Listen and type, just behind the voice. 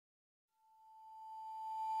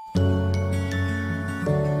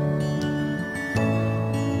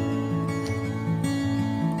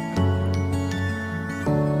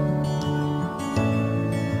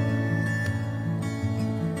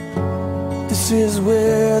This is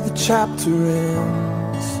where the chapter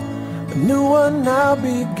ends. A new one now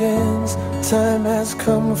begins. Time has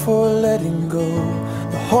come for letting go.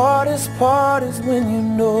 The hardest part is when you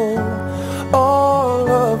know all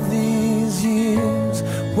of these years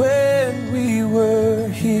when we were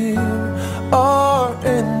here are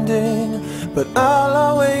ending. But I'll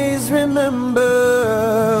always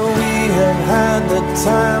remember we have had the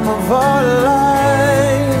time of our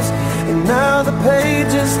lives. And now the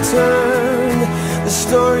pages turn, the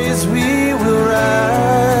stories we will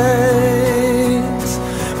write.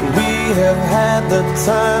 We have had the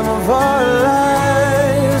time of our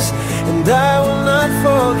lives, and I will not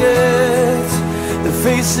forget the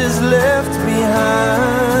faces left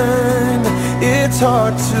behind. It's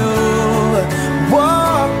hard to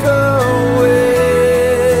walk away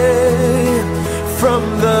from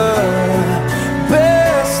the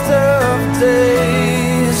best of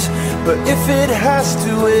days, but if it has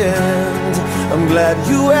to end, I'm glad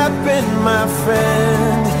you have been my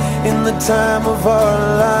friend in the time of our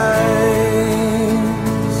lives.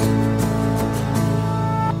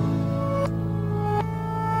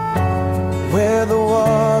 Where the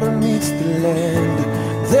water meets the land,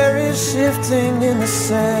 there is shifting in the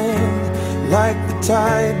sand. Like the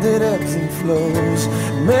tide that ebbs and flows,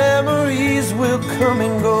 memories will come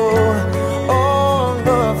and go. All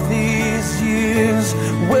of these years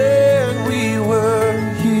when we were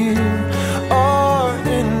here are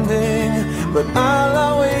ending, but I'll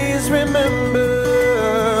always remember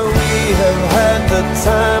we have had the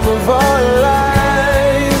time of our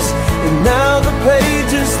lives. And now the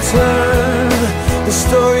pages turn, the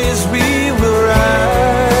stories we will write.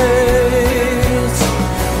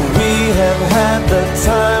 We have had the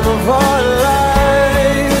time of our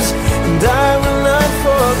lives, and I will not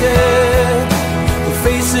forget the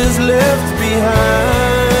faces left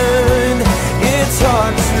behind. It's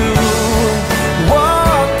hard to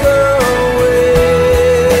walk away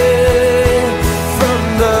from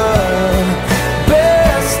the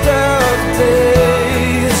best of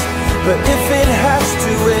days, but if it has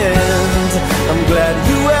to end, I'm glad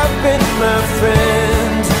you have been my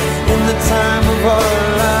friend in the time of our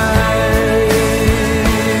lives.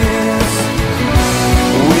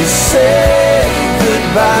 We say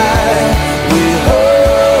goodbye, we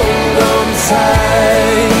hold on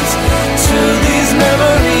tight to these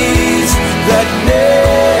memories that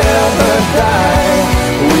never die.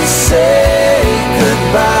 We say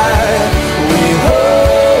goodbye, we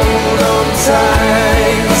hold on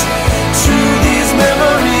tight to these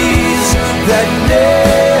memories that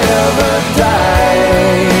never die.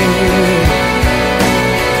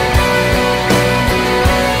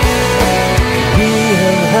 We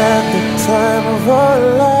have had the time of our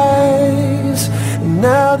lives, and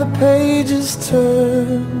now the pages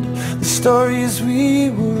turned, the stories we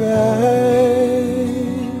will write.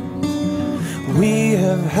 We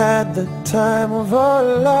have had the time of our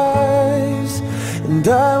lives, and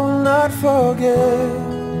I will not forget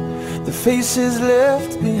the faces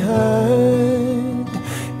left behind.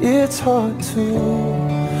 It's hard to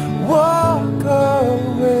walk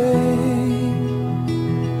away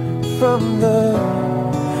from the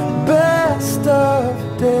best of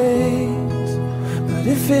days, but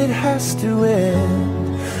if it has to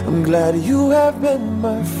end, I'm glad you have been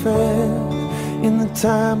my friend in the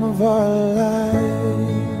time of our lives.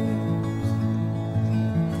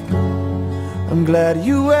 I'm glad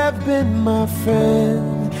you have been my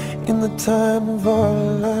friend in the time of our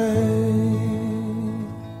lives.